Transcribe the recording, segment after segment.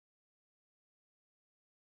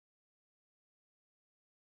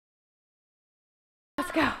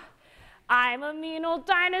I'm a mean old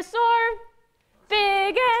dinosaur,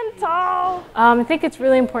 big and tall. I think it's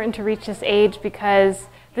really important to reach this age because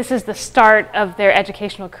this is the start of their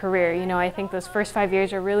educational career. You know, I think those first 5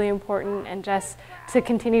 years are really important, and just to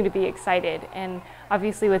continue to be excited. And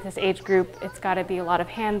obviously with this age group, it's got to be a lot of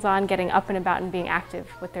hands-on, getting up and about and being active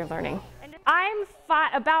with their learning. I'm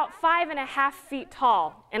about 5.5 feet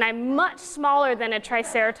tall, and I'm much smaller than a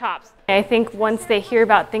triceratops. I think once they hear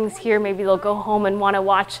about things here, maybe they'll go home and want to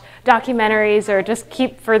watch documentaries or just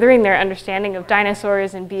keep furthering their understanding of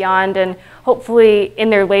dinosaurs and beyond, and hopefully in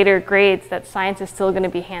their later grades that science is still going to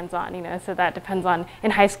be hands-on, you know, so that depends on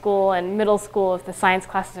in high school and middle school. If the science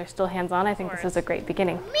classes are still hands-on, I think this is a great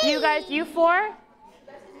beginning. You guys, you four?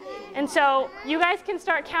 And so you guys can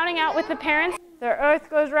start counting out with the parents. The earth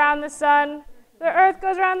goes around the sun, the earth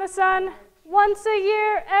goes around the sun. Once a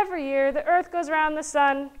year, every year, the earth goes around the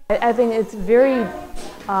sun. I think it's very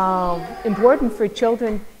important for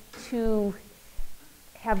children to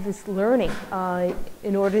have this learning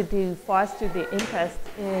in order to foster their interest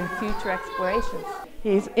in future explorations.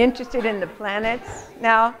 He's interested in the planets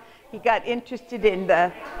now. He got interested in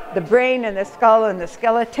the brain and the skull and the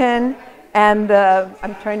skeleton. And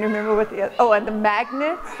I'm trying to remember what the other, and the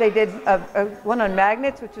magnets. They did one on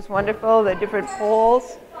magnets, which is wonderful, the different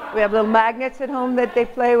poles. We have little magnets at home that they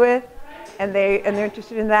play with, and they're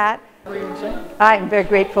interested in that. What are you going to say? I'm very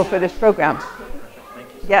grateful for this program. Thank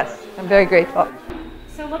you. Yes, I'm very grateful.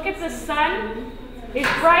 So look at the sun. It's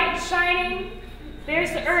bright, shining.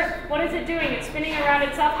 There's the earth. What is it doing? It's spinning around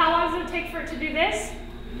itself. How long does it take for it to do this?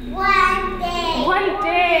 1 day. 1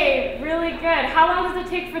 day. Really good. How long does it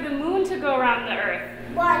take for the moon to go around the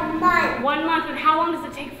earth? 1 month. 1 month. And how long does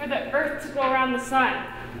it take for the earth to go around the sun?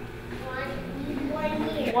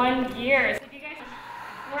 1 year. 1 year. So you guys,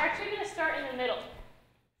 we're actually going to start in the middle.